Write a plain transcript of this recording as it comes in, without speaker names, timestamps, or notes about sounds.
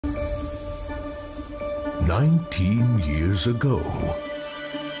19 years ago,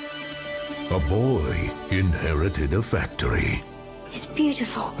 a boy inherited a factory. It's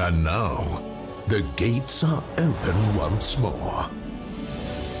beautiful. And now, the gates are open once more.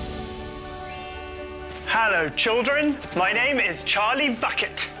 Hello, children. My name is Charlie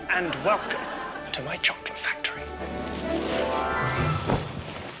Bucket, and welcome to my chocolate factory.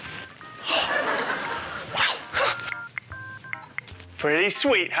 Wow. Pretty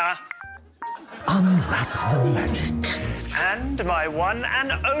sweet, huh? Unwrap the magic. And my one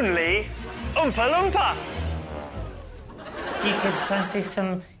and only Oompa Loompa. You kids fancy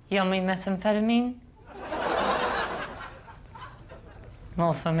some yummy methamphetamine?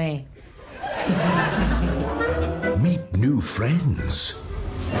 More for me. Meet new friends.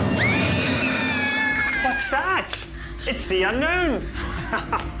 What's that? It's the unknown.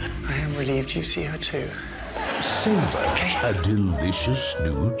 I am relieved you see her too. Savor a delicious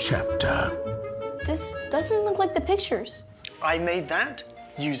new chapter. This doesn't look like the pictures. I made that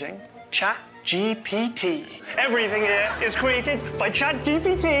using ChatGPT. Everything here is created by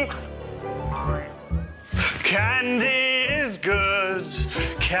ChatGPT. Candy is good,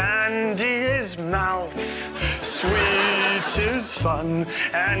 candy is mouth, sweet is fun,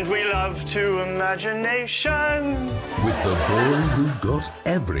 and we love to imagination. With the boy who got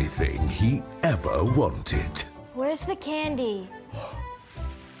everything he ever wanted. Where's the candy?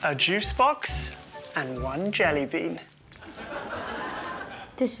 A juice box and one jelly bean.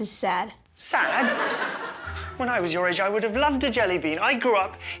 This is sad. Sad? When I was your age, I would have loved a jelly bean. I grew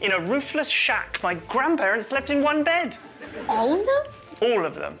up in a roofless shack. My grandparents slept in one bed. All of them? All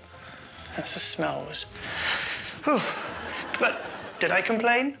of them. That's the smell was... Whew. But did I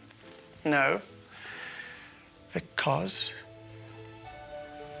complain? No. Because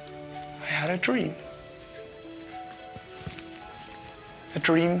I had a dream. A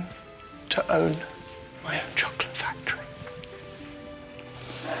dream to own my own chocolate factory.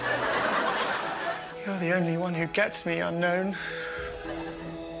 You're the only one who gets me, unknown.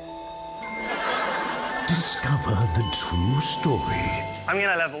 Discover the true story. I'm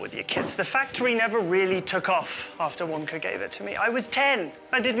gonna level with you kids. The factory never really took off after Wonka gave it to me. I was 10.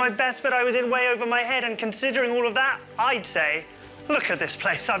 I did my best, but I was in way over my head, and considering all of that, I'd say, look at this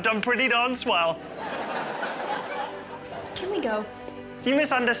place. I've done pretty darn swell. Can we go? You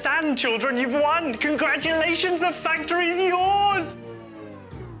misunderstand, children. You've won. Congratulations, the factory's yours.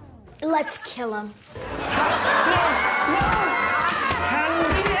 Let's kill him.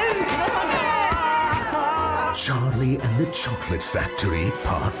 Charlie and the Chocolate Factory,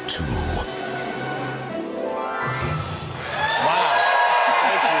 Part 2. Wow.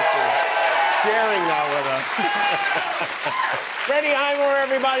 Thank you for sharing that with us. Freddie Highmore,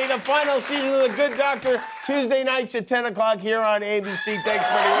 everybody. The final season of The Good Doctor, Tuesday nights at 10 o'clock here on ABC. Thanks,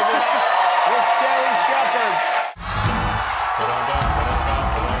 Freddie. With Sherry Shepherd.